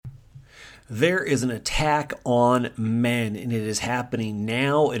There is an attack on men, and it is happening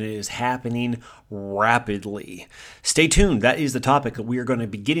now, and it is happening rapidly. Stay tuned. That is the topic that we are going to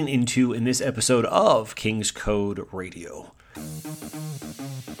be getting into in this episode of King's Code Radio.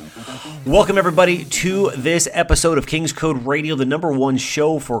 Welcome, everybody, to this episode of King's Code Radio, the number one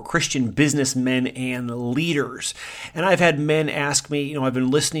show for Christian businessmen and leaders. And I've had men ask me, I've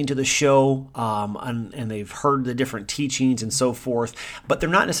been listening to the show, and they've heard the different teachings and so forth, but they're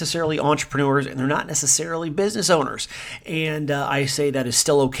not necessarily entrepreneurs and they're not necessarily business owners. And I say that is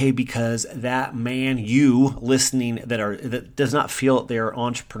still okay, because that man, you listening that does not feel that they are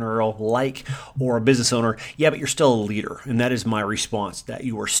entrepreneurial like or a business owner, yeah, but you're still a leader. And that is my response, that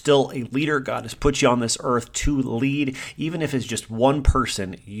you are still a leader. God has put you on this earth to lead. Even if it's just one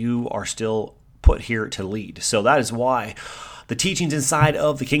person, you are still put here to lead. So that is why the teachings inside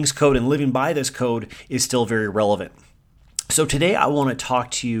of the King's Code and living by this code is still very relevant. So today I want to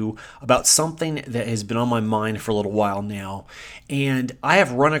talk to you about something that has been on my mind for a little while now. And I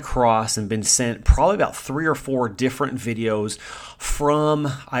have run across and been sent probably about 3 or 4 different videos from,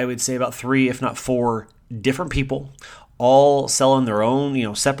 I would say, about 3, if not 4 different people, all selling their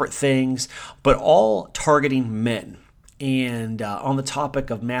own, separate things, but all targeting men and on the topic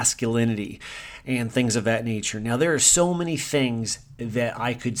of masculinity and things of that nature. Now, there are so many things that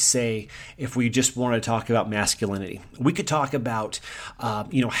I could say if we just want to talk about masculinity. We could talk about,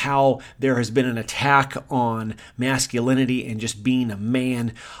 how there has been an attack on masculinity and just being a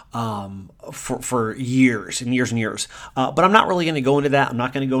man for years and years and years. But I'm not really going to go into that. I'm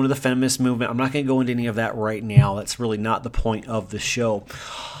not going to go into the feminist movement. I'm not going to go into any of that right now. That's really not the point of the show.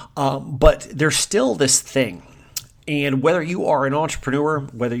 But there's still this thing. And whether you are an entrepreneur,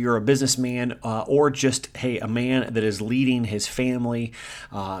 whether you're a businessman, or just, a man that is leading his family,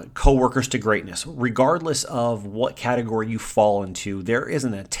 coworkers to greatness, regardless of what category you fall into, there is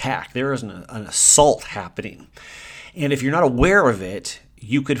an attack. There is an assault happening. And if you're not aware of it,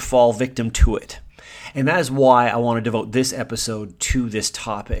 you could fall victim to it. And that is why I want to devote this episode to this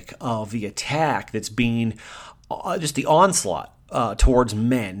topic of the attack that's being just the onslaught towards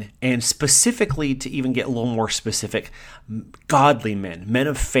men, and specifically, to even get a little more specific, godly men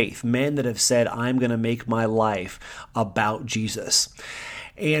of faith, men that have said, I'm going to make my life about Jesus.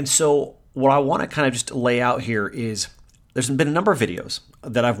 And so what I want to kind of just lay out here is there's been a number of videos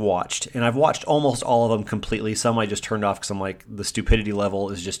that I've watched, and I've watched almost all of them completely. Some I just turned off because I'm like, the stupidity level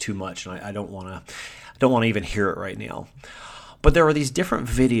is just too much, and I don't want to even hear it right now. But there are these different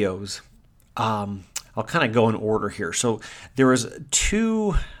videos. I'll kind of go in order here. So there was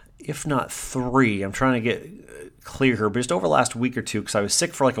 2, if not 3, I'm trying to get clear here, but just over the last week or 2, because I was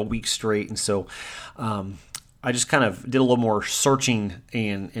sick for like a week straight. And so I just kind of did a little more searching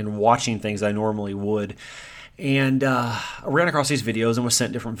and watching things I normally would. And I ran across these videos and was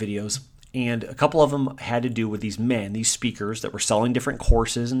sent different videos. And a couple of them had to do with these men, these speakers that were selling different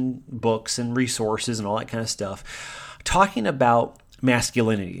courses and books and resources and all that kind of stuff, talking about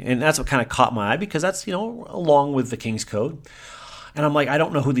masculinity. And that's what kind of caught my eye, because that's, along with the King's Code. And I'm like, I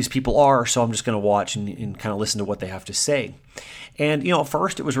don't know who these people are, so I'm just going to watch and kind of listen to what they have to say. And, at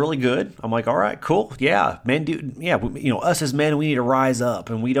first it was really good. I'm like, all right, cool. Yeah, men do. Yeah, us as men, we need to rise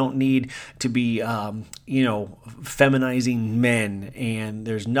up, and we don't need to be, feminizing men. And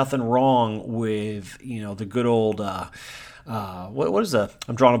there's nothing wrong with, the good old, what is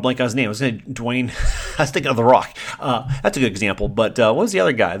I'm drawing a blank on his name. I was going to Dwayne. I was thinking of The Rock. That's a good example. But what was the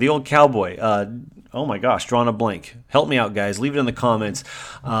other guy? The old cowboy. Oh my gosh, drawing a blank. Help me out, guys. Leave it in the comments.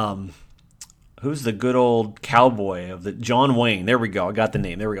 Who's the good old cowboy of the John Wayne? There we go. I got the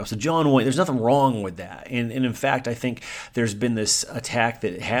name. There we go. So John Wayne, there's nothing wrong with that. And in fact, I think there's been this attack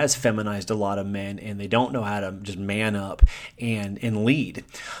that has feminized a lot of men, and they don't know how to just man up and lead.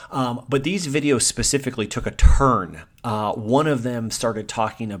 But these videos specifically took a turn. One of them started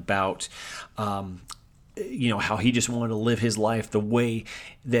talking about how he just wanted to live his life the way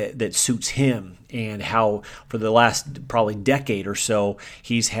that suits him, and how for the last probably decade or so,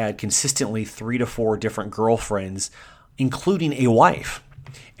 he's had consistently 3 to 4 different girlfriends, including a wife.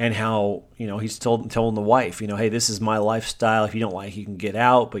 And how, he's telling the wife, hey, this is my lifestyle. If you don't like it, you can get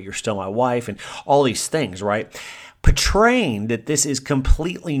out, but you're still my wife, and all these things, right? Portraying that this is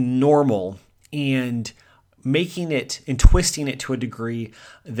completely normal, and making it and twisting it to a degree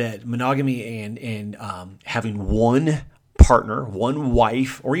that monogamy and having one partner, one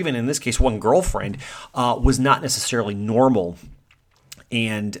wife, or even in this case, one girlfriend, was not necessarily normal.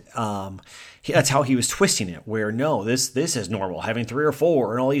 And that's how he was twisting it, where no, this is normal, having 3 or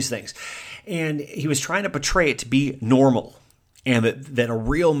 4 and all these things. And he was trying to portray it to be normal, and that a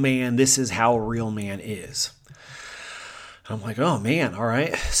real man, this is how a real man is. I'm like, oh man, all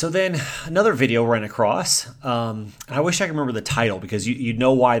right. So then another video ran across. I wish I could remember the title, because you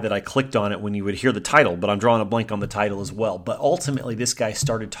know why that I clicked on it when you would hear the title, but I'm drawing a blank on the title as well. But ultimately, this guy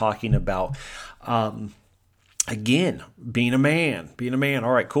started talking about, again, being a man.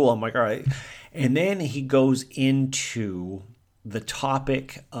 All right, cool. I'm like, all right. And then he goes into the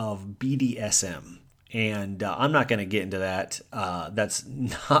topic of BDSM. And I'm not going to get into that. That's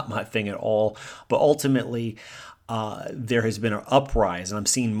not my thing at all. But ultimately, there has been an uprise, and I'm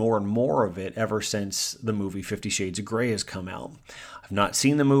seeing more and more of it ever since the movie 50 Shades of Grey has come out. I've not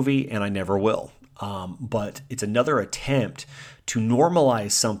seen the movie, and I never will. But it's another attempt to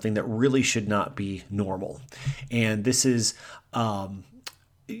normalize something that really should not be normal. And this is,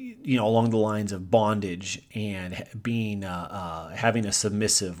 along the lines of bondage and being having a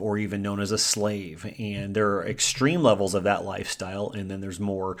submissive, or even known as a slave. And there are extreme levels of that lifestyle, and then there's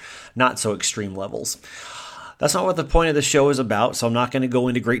more not so extreme levels. That's not what the point of the show is about, so I'm not going to go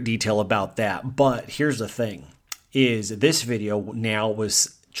into great detail about that. But here's the thing, is this video now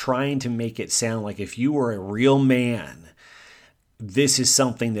was trying to make it sound like if you were a real man, this is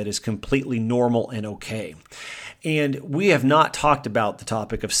something that is completely normal and okay. And we have not talked about the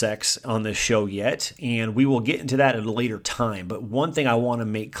topic of sex on this show yet, and we will get into that at a later time. But one thing I want to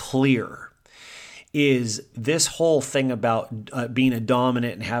make clear is this whole thing about being a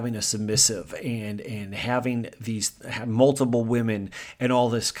dominant and having a submissive and having multiple women and all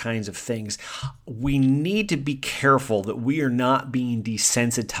this kinds of things. We need to be careful that we are not being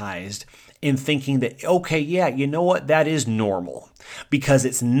desensitized in thinking that, okay, yeah, you know what, that is normal, because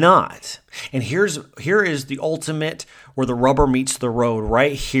it's not. And here is the ultimate where the rubber meets the road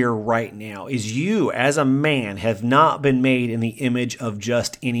right here, right now, is you as a man have not been made in the image of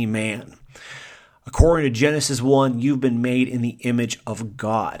just any man. According to Genesis 1, you've been made in the image of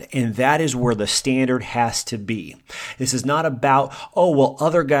God, and that is where the standard has to be. This is not about, oh, well,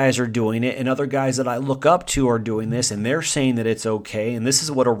 other guys are doing it, and other guys that I look up to are doing this, and they're saying that it's okay, and this is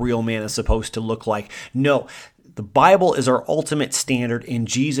what a real man is supposed to look like. No, the Bible is our ultimate standard, and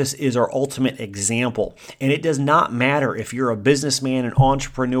Jesus is our ultimate example. And it does not matter if you're a businessman, an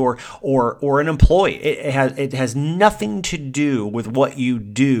entrepreneur, or an employee. It has nothing to do with what you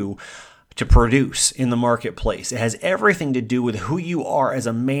do to produce in the marketplace. It has everything to do with who you are as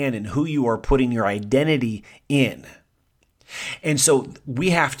a man and who you are putting your identity in. And so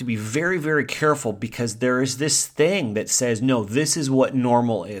we have to be very, very careful, because there is this thing that says, no, this is what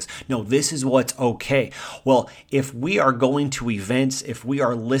normal is. No, this is what's okay. Well, if we are going to events, if we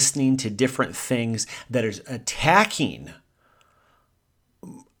are listening to different things that is attacking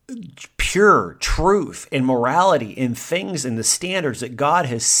pure truth and morality and things and the standards that God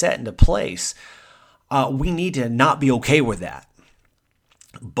has set into place, we need to not be okay with that.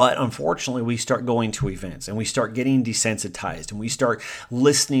 But unfortunately, we start going to events and we start getting desensitized and we start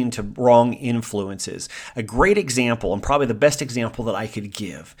listening to wrong influences. A great example, and probably the best example that I could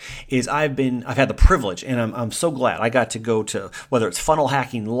give, is I've had the privilege, and I'm so glad I got to go to, whether it's Funnel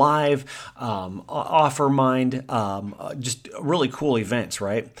Hacking Live, OfferMind, just really cool events,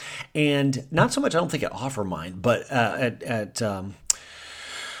 right? And not so much, I don't think at OfferMind, but at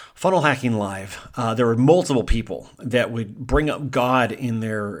Funnel Hacking Live, there were multiple people that would bring up God in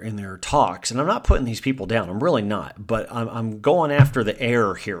their talks, and I'm not putting these people down. I'm really not, but I'm going after the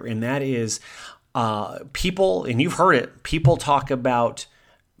error here, and that is people, and you've heard it. People talk about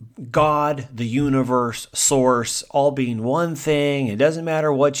God, the universe, source, all being one thing. It doesn't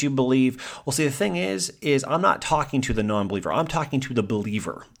matter what you believe. Well, see, the thing is I'm not talking to the non-believer. I'm talking to the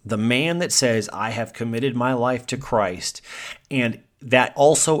believer, the man that says, I have committed my life to Christ, and that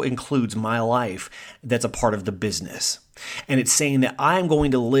also includes my life that's a part of the business. And it's saying that I'm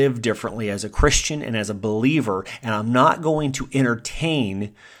going to live differently as a Christian and as a believer, and I'm not going to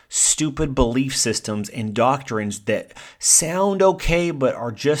entertain stupid belief systems and doctrines that sound okay but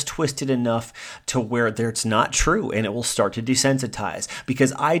are just twisted enough to where it's not true, and it will start to desensitize.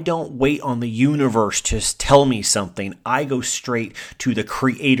 Because I don't wait on the universe to tell me something. I go straight to the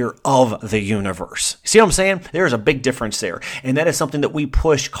creator of the universe. See what I'm saying? There's a big difference there, and that is something that we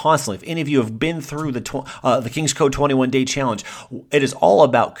push constantly. If any of you have been through the King's Code 21-Day Challenge, it is all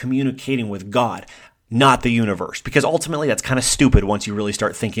about communicating with God, not the universe, because ultimately that's kind of stupid once you really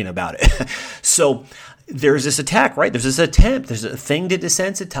start thinking about it. So there's this attack, right? There's this attempt, there's a thing to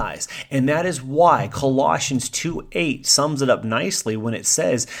desensitize. And that is why Colossians 2:8 sums it up nicely when it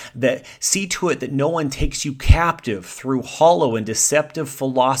says that, see to it that no one takes you captive through hollow and deceptive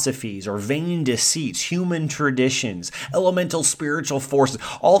philosophies or vain deceits, human traditions, elemental spiritual forces,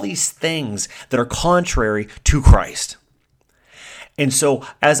 all these things that are contrary to Christ. And so,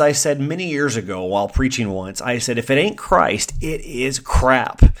 as I said many years ago while preaching once, I said, if it ain't Christ, it is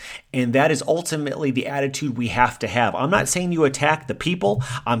crap. And that is ultimately the attitude we have to have. I'm not saying you attack the people.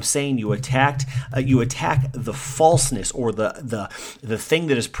 I'm saying you attack the falseness or the thing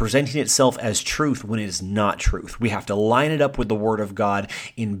that is presenting itself as truth when it is not truth. We have to line it up with the Word of God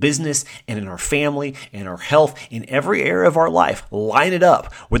in business and in our family and our health, in every area of our life. Line it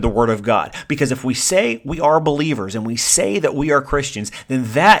up with the Word of God. Because if we say we are believers and we say that we are Christians, then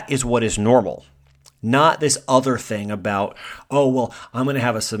that is what is normal. Not this other thing about, oh, well, I'm going to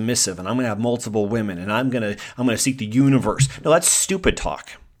have a submissive and I'm going to have multiple women and I'm going to seek the universe. No, that's stupid talk.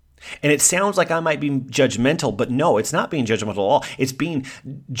 And it sounds like I might be judgmental, but no, it's not being judgmental at all. It's being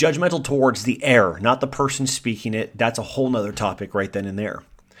judgmental towards the error, not the person speaking it. That's a whole nother topic right then and there.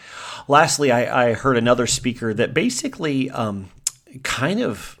 Lastly, I heard another speaker that basically kind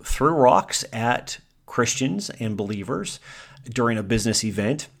of threw rocks at Christians and believers during a business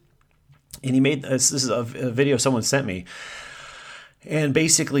event. And he made this is a video someone sent me, and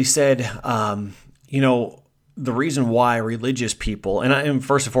basically said, the reason why religious people, and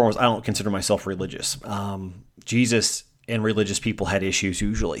first and foremost, I don't consider myself religious. Jesus and religious people had issues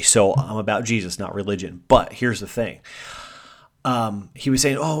usually, so I'm about Jesus, not religion. But here's the thing. He was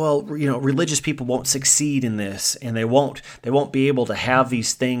saying, religious people won't succeed in this, and they won't be able to have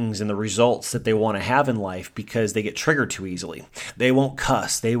these things and the results that they want to have in life because they get triggered too easily. They won't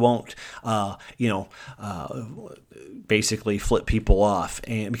cuss. They won't, basically flip people off,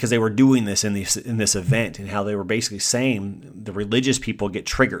 and because they were doing this in this event, and how they were basically saying the religious people get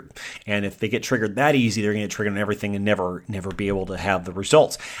triggered, and if they get triggered that easy, they're going to get triggered on everything and never be able to have the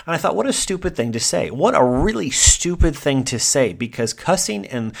results. And I thought, what a stupid thing to say. What a really stupid thing to say, because cussing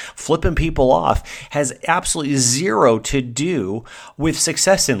and flipping people off has absolutely zero to do with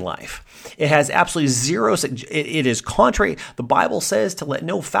success in life. It has absolutely zero. It is contrary. The Bible says to let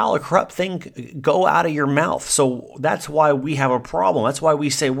no foul or corrupt thing go out of your mouth. So that's why we have a problem. That's why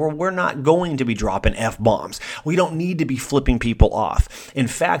we say we're not going to be dropping F-bombs. We don't need to be flipping people off. In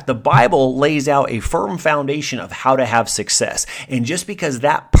fact, the Bible lays out a firm foundation of how to have success. And just because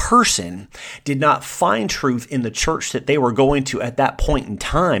that person did not find truth in the church that they were going to at that point in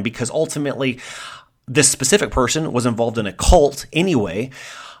time, because ultimately this specific person was involved in a cult anyway,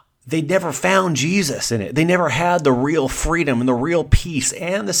 they never found Jesus in it. They never had the real freedom and the real peace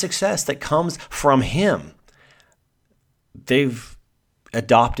and the success that comes from Him. They've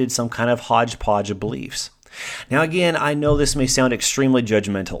adopted some kind of hodgepodge of beliefs. Now, again, I know this may sound extremely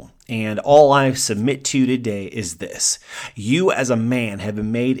judgmental, and all I submit to you today is this. You as a man have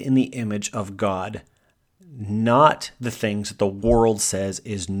been made in the image of God, not the things that the world says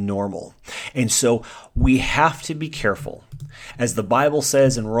is normal. And so we have to be careful. As the Bible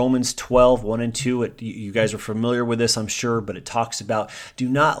says in Romans 12, 1 and 2, you guys are familiar with this, I'm sure, but it talks about do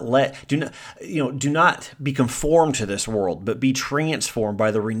not be conformed to this world, but be transformed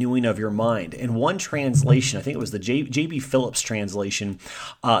by the renewing of your mind. In one translation, I think it was the J.B. Phillips translation,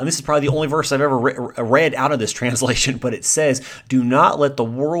 and this is probably the only verse I've ever read out of this translation, but it says, do not let the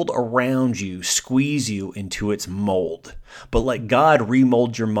world around you squeeze you into its mold, but let God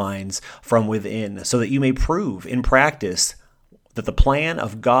remold your minds from within, so that you may prove in practice that the plan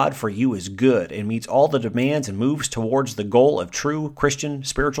of God for you is good and meets all the demands and moves towards the goal of true Christian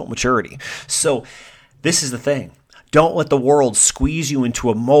spiritual maturity. So this is the thing. Don't let the world squeeze you into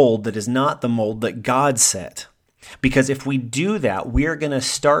a mold that is not the mold that God set. Because if we do that, we are going to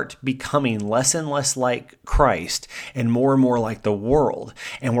start becoming less and less like Christ and more like the world.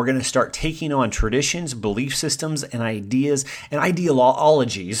 And we're going to start taking on traditions, belief systems, and ideas and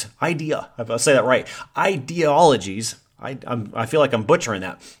ideologies. I'll say that right. Ideologies. I feel like I'm butchering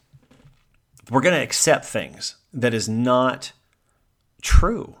that. We're going to accept things that is not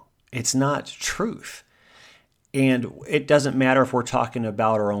true. It's not truth. And it doesn't matter if we're talking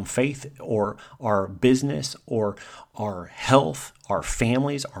about our own faith or our business or our health, our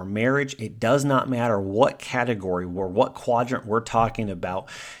families, our marriage. It does not matter what category or what quadrant we're talking about.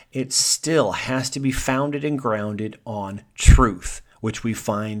 It still has to be founded and grounded on truth, which we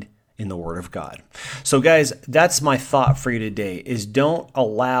find in the Word of God. So guys, that's my thought for you today, is don't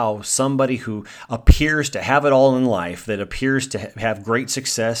allow somebody who appears to have it all in life, that appears to have great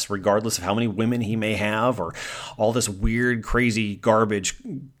success regardless of how many women he may have or all this weird, crazy garbage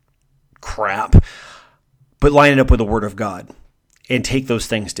crap, but line it up with the Word of God and take those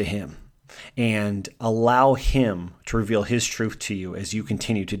things to Him and allow Him to reveal His truth to you as you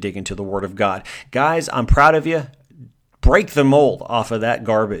continue to dig into the Word of God. Guys, I'm proud of you. Break the mold off of that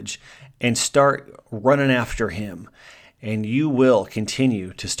garbage and start running after Him. And you will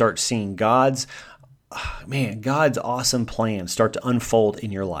continue to start seeing God's man, God's awesome plans start to unfold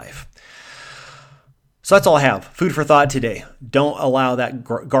in your life. So that's all I have. Food for thought today. Don't allow that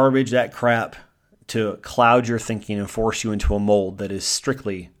garbage, that crap, to cloud your thinking and force you into a mold that is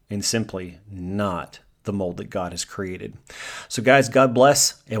strictly and simply not the mold that God has created. So guys, God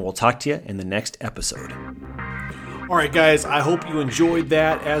bless, and we'll talk to you in the next episode. All right, guys, I hope you enjoyed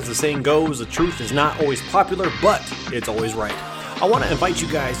that. As the saying goes, the truth is not always popular, but it's always right. I want to invite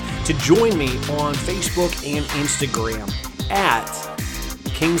you guys to join me on Facebook and Instagram at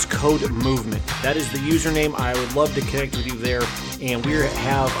King's Code Movement. That is the username. I would love to connect with you there. And we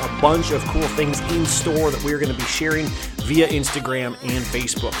have a bunch of cool things in store that we're going to be sharing via Instagram and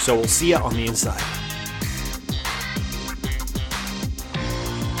Facebook. So we'll see you on the inside.